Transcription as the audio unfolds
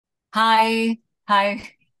Hi.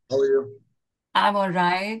 Hi. How are you? I'm all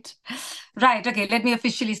right. Right. Okay. Let me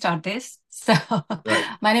officially start this. So, Right.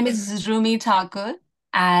 my name is Rumi Thakur,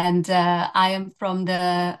 and I am from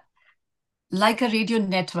the Lyca Radio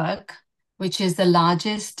Network, which is the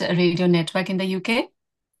largest radio network in the UK.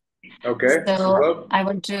 Okay. So, Superb. I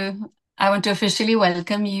want to officially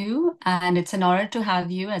welcome you, and it's an honor to have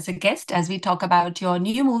you as a guest as we talk about your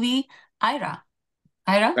new movie, Ira.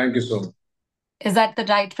 Ira, Thank you so much. is that the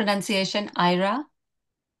right pronunciation? Ira?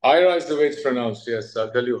 Ira is the way it's pronounced. Yes,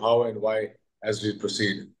 I'll tell you how and why as we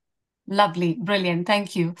proceed. Lovely, brilliant,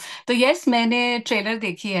 thank you. तो yes, मैंने trailer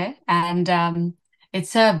देखी है and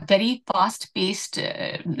it's a very fast-paced,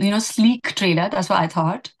 sleek trailer. That's what I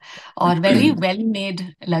thought. और very well made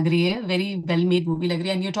लग रही है, very well made movie लग रही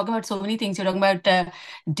है. And you're talking about so many things. You're talking about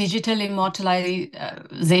digital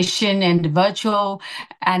immortalization and virtual,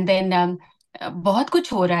 and then बहुत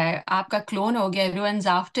कुछ हो रहा है. आपका क्लोन हो गया. Everyone's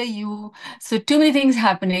after you. So too many things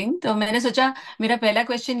happening. तो मैंने सोचा मेरा पहला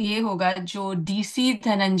क्वेश्चन ये होगा जो डीसी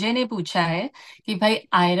धनंजय ने पूछा है कि भाई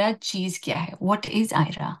आयरा चीज क्या है? What is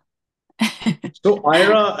Ayra? So,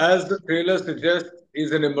 Ira, as the trailer suggests,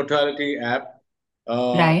 is an immortality app.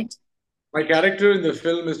 Uh, right. my character in the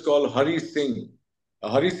film is called Hari Singh.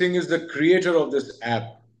 Hari Singh is the creator of this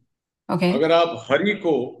app. Okay. अगर आप हरी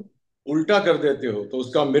को उल्टा कर देते हो तो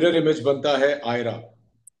उसका mirror image बनता है Ayra.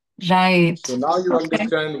 Right. So now you okay.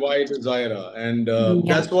 understand why it is Ira, and या.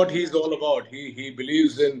 that's what he's all about. He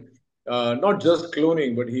believes in not just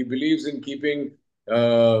cloning, but he believes in keeping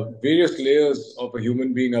various layers of a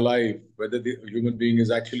human being alive, whether the human being is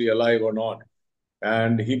actually alive or not.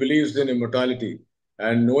 And he believes in immortality,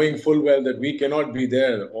 and knowing full well that we cannot be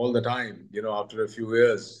there all the time. After a few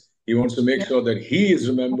years, he wants to make sure that he is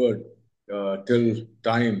remembered till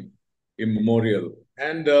time immemorial.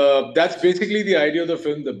 And that's basically the idea of the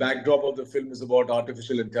film. The backdrop of the film is about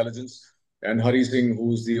artificial intelligence. And Hari Singh,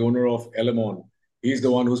 who's the owner of Elemon, he's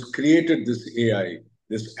the one who's created this AI,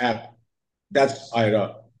 this app. That's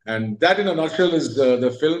Ira. And that, in a nutshell, is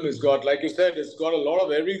the film. It's got, like you said, it's got a lot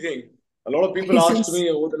of everything. A lot of people asked me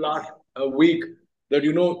over the last week that,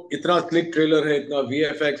 itna slick trailer hai, itna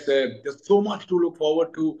VFX hai. There's so much to look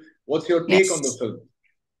forward to. What's your take on the yes. film?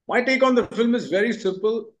 My take on the film is very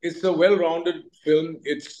simple. It's a well-rounded film.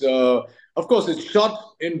 Of course, it's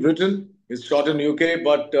shot in Britain. It's shot in UK,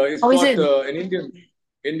 but it's how is got it? an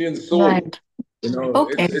Indian soul. Right. It's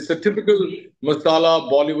okay. it's a typical masala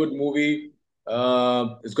Bollywood movie.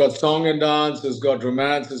 It's got song and dance. It's got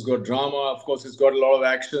romance. It's got drama. Of course, it's got a lot of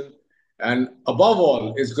action, and above all,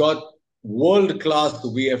 it's got world-class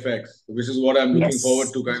VFX, which is what I'm looking yes. forward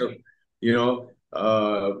to kind of,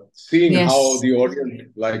 seeing yes. how the audience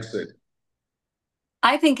likes it.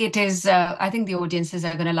 I think it is. I think the audiences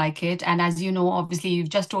are going to like it. And as you know, obviously, you've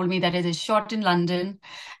just told me that it is shot in London,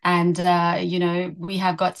 and we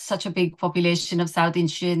have got such a big population of South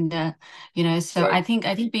Asian. So Right. I think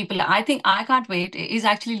I can't wait. It is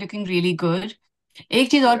actually looking really good. एक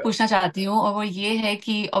चीज और Yeah. पूछना चाहती हूँ और वो ये है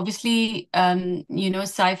कि ऑब्वियसली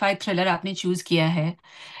साईफाई थ्रिलर आपने चूज किया है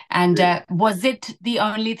and Yeah. Was it the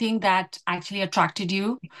only thing that actually attracted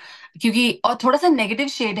you क्योंकि और थोड़ा सा नेगेटिव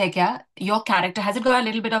शेड है क्या your character has it got a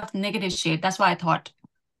little bit of negative shade that's why I thought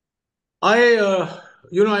I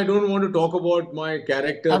don't want to talk about my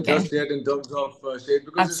character okay just yet in terms of shades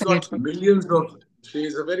because it's got absolutely millions of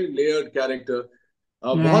shades, a very layered character.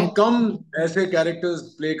 बहुत right कम ऐसे characters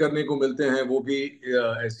play करने को मिलते हैं वो भी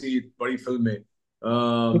ऐसी बड़ी फिल्म में.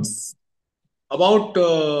 Yes About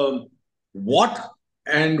what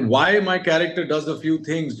and why my character does a few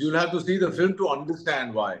things, you'll have to see the film to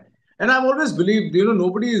understand why. And I've always believed,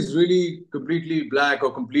 nobody is really completely black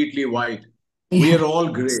or completely white. We are all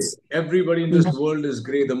gray. Everybody in this world is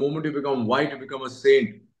gray. The moment you become white, you become a saint.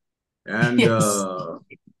 And yes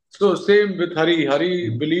so, same with Hari. Hari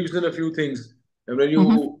believes in a few things. And when you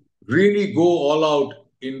really go all out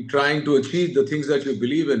in trying to achieve the things that you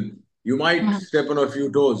believe in, you might step on a few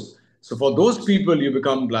toes. So, for those people, you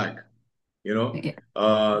become black. You know.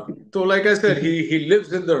 So, like I said, he lives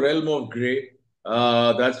in the realm of gray.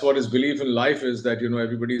 That's what his belief in life is, that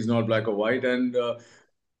everybody is not black or white. And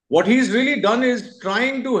what he's really done is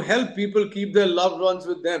trying to help people keep their loved ones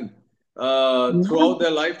with them throughout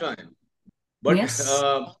their lifetime. But yes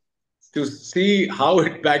to see how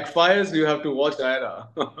it backfires, you have to watch Ira.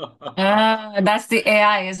 That's the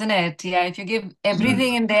AI, isn't it? Yeah, if you give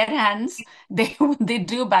everything in their hands, they they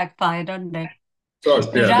do backfire, don't they? Of course,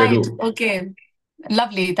 yeah, they Right. do. Okay.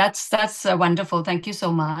 Lovely. That's wonderful. Thank you so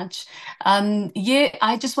much. ये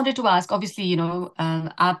I just wanted to ask. Obviously,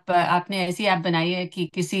 आप आपने ऐसी app बनाई है कि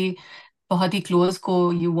किसी बहुत ही close को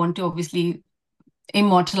you want to obviously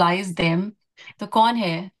immortalize them. तो कौन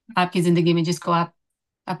है? आपकी जिंदगी में जिसको आप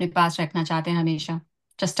अपने पास रखना चाहते हैं हमेशा?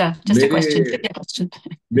 जस्ट अ मेरे क्वेश्चन, क्वेश्चन।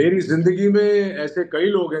 मेरी जिंदगी में ऐसे कई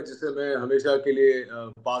लोग हैं जिसे मैं हमेशा के लिए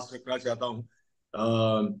पास रखना चाहता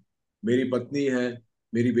हूँ। मेरी पत्नी है,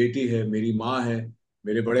 मेरी बेटी है, मेरी माँ है,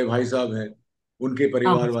 मेरे बड़े भाई साहब हैं, उनके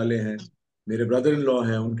परिवार हाँ। वाले हैं, मेरे ब्रदर इन लॉ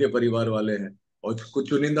हैं, उनके परिवार वाले हैं, और कुछ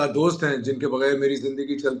चुनिंदा दोस्त हैं जिनके बगैर मेरी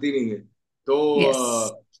जिंदगी चलती नहीं है। तो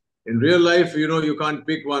yes. in real life, you can't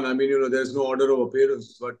pick one. I mean, there's no order of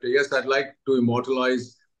appearance. But yes, I'd like to immortalize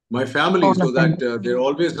my family all so of them. that they're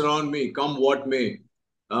always around me, come what may.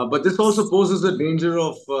 But this also poses a danger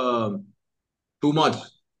of too much.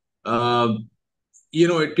 Uh,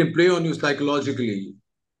 it can play on you psychologically.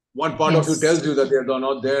 One part of you yes. tells you that they're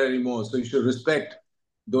not there anymore, so you should respect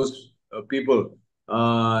those people.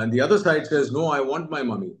 And the other side says, no, I want my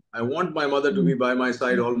mommy. I want my mother to be by my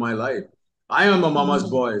side all my life. I am a mama's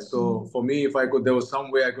boy, so for me, if I could, there was some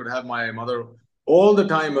way I could have my mother all the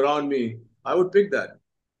time around me, I would pick that.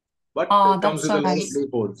 But Oh, it comes that's with a so lot of nice.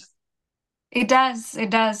 loopholes. It does, it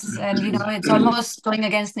does. And it's almost going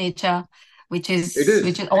against nature, which It is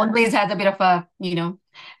which is. is always has a bit of a,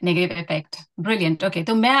 negative effect. Brilliant. Okay,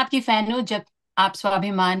 तो मैं आपकी fan हूँ जब आप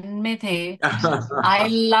स्वाभिमान में थे. I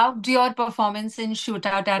loved your performance in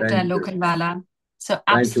Shootout at Thank you. Lokhandwala. So Thank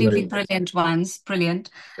you very absolutely much. brilliant ones, brilliant.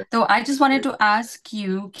 So I just wanted to ask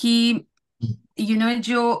you कि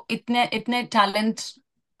जो इतने इतने talent,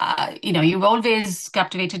 you've always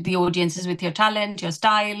captivated the audiences with your talent, your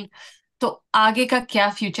style. तो आगे का क्या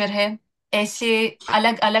future है? ऐसे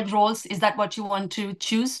अलग अलग roles, is that what you want to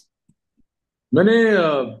choose?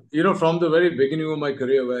 मैंने, from the very beginning of my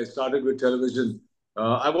career, where I started with television,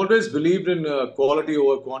 I've always believed in quality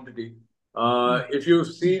over quantity. If you've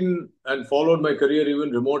seen and followed my career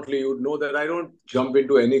even remotely, you'd know that I don't jump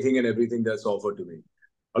into anything and everything that's offered to me.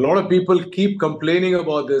 A lot of people keep complaining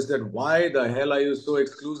about this, that why the hell are you so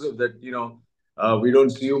exclusive that, we don't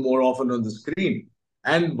see you more often on the screen.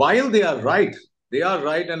 And while they are right.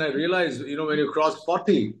 And I realize, when you cross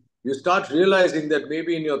 40, you start realizing that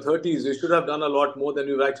maybe in your 30s, you should have done a lot more than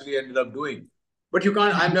you've actually ended up doing. But you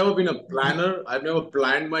can't, I've never been a planner. I've never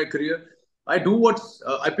planned my career. I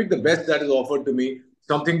pick the best that is offered to me,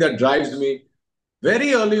 something that drives me.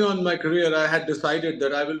 Very early on in my career, I had decided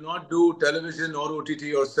that I will not do television or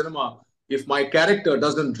OTT or cinema if my character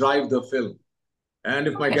doesn't drive the film. And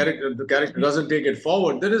if okay. the character doesn't take it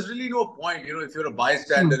forward, there is really no point, if you're a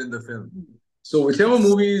bystander in the film. So whichever yes.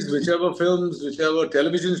 movies, whichever films, whichever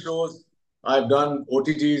television shows I've done,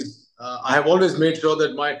 OTTs, I have always made sure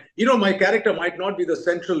that my character might not be the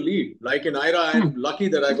central lead. Like in Ira, I'm lucky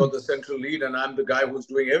that I got the central lead and I'm the guy who's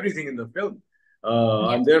doing everything in the film.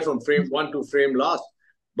 I'm there from frame one to frame last.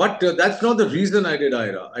 But that's not the reason I did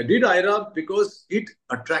Ira. I did Ira because it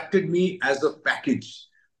attracted me as a package.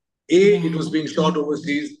 A, it was being shot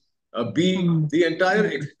overseas. B, the entire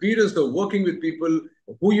experience of working with people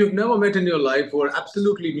who you've never met in your life, who are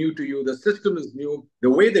absolutely new to you. The system is new. The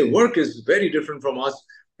way they work is very different from us.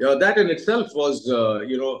 That in itself was,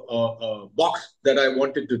 a box that I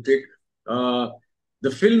wanted to tick. Uh, the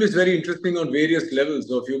film is very interesting on various levels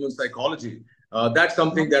of human psychology. That's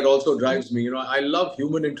something that also drives me. I love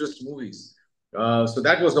human interest movies. So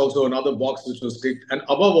that was also another box which was ticked. And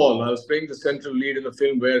above all, I was playing the central lead in a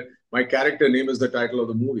film where my character name is the title of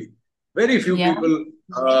the movie. Very few या।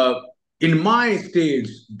 people in my stage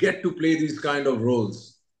get to play these kind of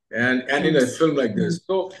roles, and in a yes. film like this.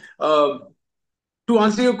 So to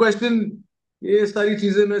answer your question, ये सारी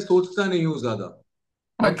चीजें मैं सोचता नहीं हूँ ज्यादा.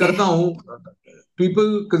 मैं ओके। करता हूँ.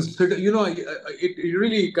 People consider, it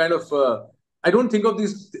really kind of, I don't think of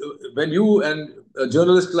these, when you and a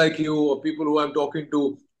journalist like you or people who I'm talking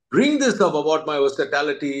to bring this up about my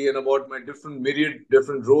versatility and about my myriad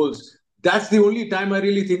different roles. That's the only time I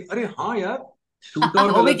really think, अरे हाँ यार, shoot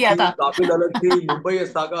out वो भी अलग किया थी, था। काबिल अलग थी, मुंबई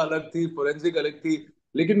सागा अलग थी, फोरेंसिक अलग थी,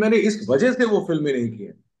 लेकिन मैंने इस वजह से वो फिल्में नहीं की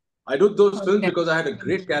हैं. I did those films okay. because I had a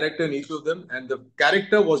great character in each of them, and the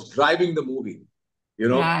character was driving the movie. You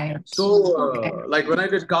know, right. so okay. like when I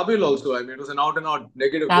did Kabil also, I mean, it was an out and out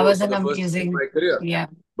negative that role was for N the first time in amazing. my career. या।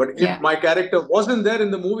 But if या। my character wasn't there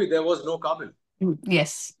in the movie, there was no Kabil.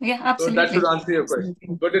 Yes. या, So that absolutely. should answer your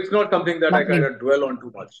question. But it's not something that I kind Lovely. of dwell on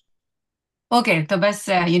too much. Okay, so best,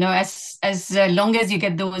 as long as you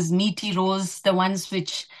get those meaty roles, the ones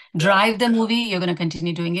which Yeah. drive the movie, you're going to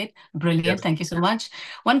continue doing it. Brilliant. Yes. Thank you so much.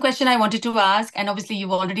 One question I wanted to ask, and obviously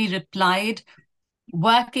you've already replied,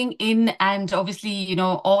 working in, and obviously,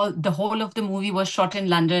 all the whole of the movie was shot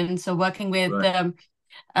in London. So working with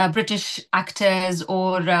Right. British actors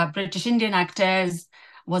or British Indian actors,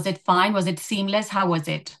 was it fine? Was it seamless? How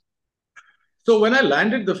was it? So when I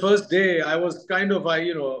landed the first day, I was kind of,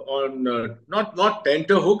 on not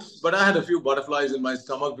tenterhooks, but I had a few butterflies in my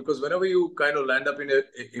stomach because whenever you kind of land up in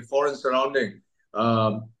a foreign surrounding,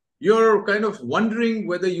 um, you're kind of wondering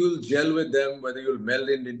whether you'll gel with them, whether you'll meld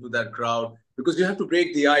in into that crowd, because you have to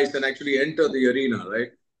break the ice and actually enter the arena, right?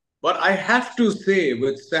 But I have to say,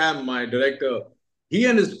 with Sam, my director, he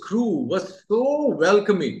and his crew was so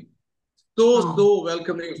welcoming, Oh, so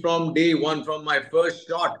welcoming from day one, from my first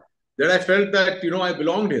shot, that I felt that I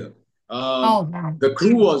belonged here. oh, wow. The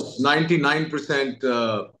crew was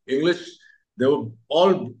 99% English. They were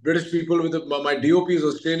all British people. My DOP is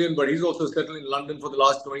Australian, but he's also settled in London for the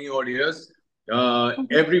last 20 odd years.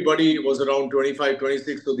 Everybody was around 25,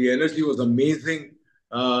 26, so the energy was amazing.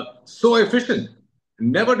 So efficient.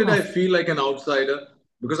 Never did Oh, I feel like an outsider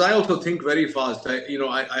because I also think very fast.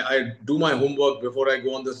 I do my homework before I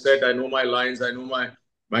go on the set. I know my lines. I know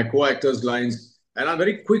my co-actors' lines, and I'm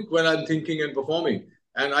very quick when I'm thinking and performing.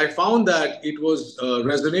 And I found that it was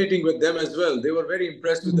resonating with them as well. They were very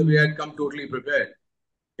impressed with the way I'd mm. come totally prepared.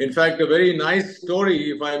 In fact, a very nice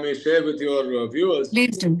story, if I may share with your viewers,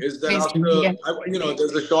 Please do. is that Please do. after, Yeah.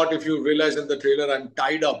 there's a shot, if you realize in the trailer, I'm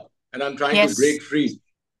tied up and I'm trying to Yes. break free.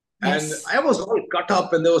 And Yes. I was all cut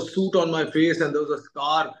up, and there was soot on my face, and there was a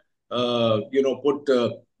scar, put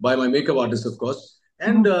by my makeup artist, of course.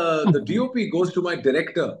 And Mhm. the DOP goes to my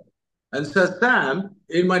director and says, Sam,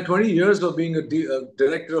 in my 20 years of being a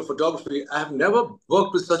director of photography, I have never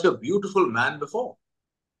worked with such a beautiful man before.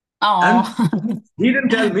 Oh. And he didn't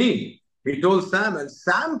tell me. He told Sam, and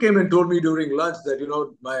Sam came and told me during lunch that,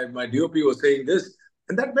 my DOP was saying this.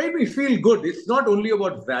 And that made me feel good. It's not only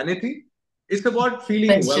about vanity, it's about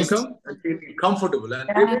feeling It's just, welcome and feeling comfortable. And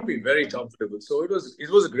they yeah. made me very comfortable. So it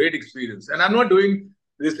was a great experience. And I'm not doing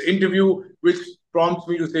this interview which prompts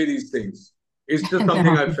me to say these things. It's just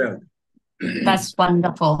something I No. felt. That's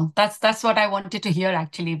wonderful. That's what I wanted to hear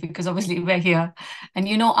actually, because obviously we're here,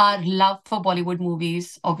 and our love for Bollywood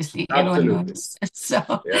movies. Obviously, everyone Absolutely. knows. So,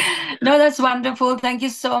 Yeah. no, that's wonderful. Thank you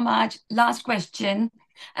so much. Last question,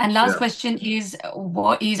 and last Yeah. question is,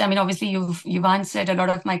 what is? I mean, obviously you've answered a lot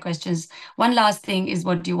of my questions. One last thing is,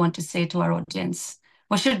 what do you want to say to our audience?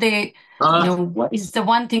 What should they? Uh, What is the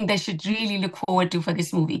one thing they should really look forward to for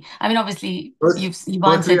this movie? I mean, obviously you've Firstly,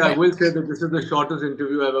 answered I well. will say that this is the shortest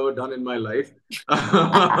interview I've ever done in my life. What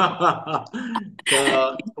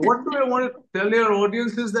do I want to tell your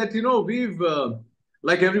audience is that,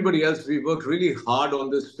 like everybody else, we've worked really hard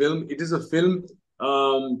on this film. It is a film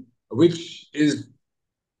which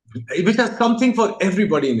has something for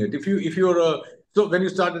everybody in it. If you're a so when you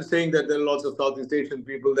started saying that there are lots of Southeast Asian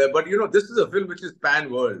people there, but this is a film which is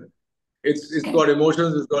pan world. It's Okay. got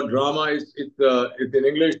emotions, it's got drama, it's in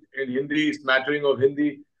English, in Hindi, smattering of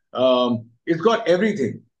Hindi. It's got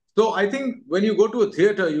everything. So I think when you go to a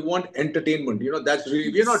theater, you want entertainment. That's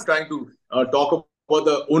really we're not Yes. trying to talk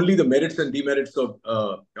about only the merits and demerits of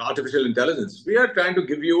artificial intelligence. We are trying to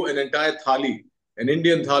give you an entire thali, an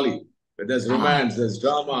Indian thali. There's Oh. romance, there's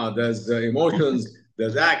drama, there's emotions,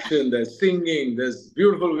 there's action, there's singing, there's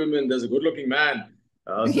beautiful women, there's a good-looking man.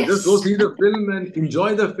 So just go Yes. see the film and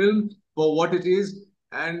enjoy the film for what it is.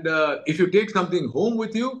 And if you take something home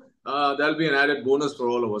with you, that'll be an added bonus for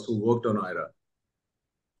all of us who worked on Irah.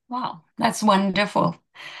 Wow, that's wonderful.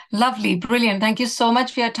 Lovely, brilliant. Thank you so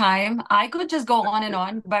much for your time. I could just go on and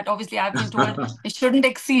on, but obviously I've been told it shouldn't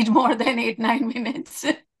exceed more than 8, 9 minutes.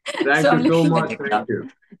 So Thank I'm you so looking at much. the Thank clock. you.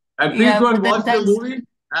 And please Yeah, go and but then watch the thanks. movie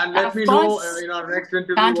and let Of me know course, in our next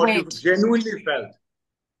interview can't what you wait. genuinely felt.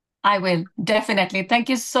 I will, definitely. Thank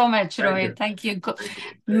you so much, Thank Roy. you. Thank you. Thank you.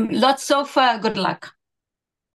 Thank you. Lots of good luck.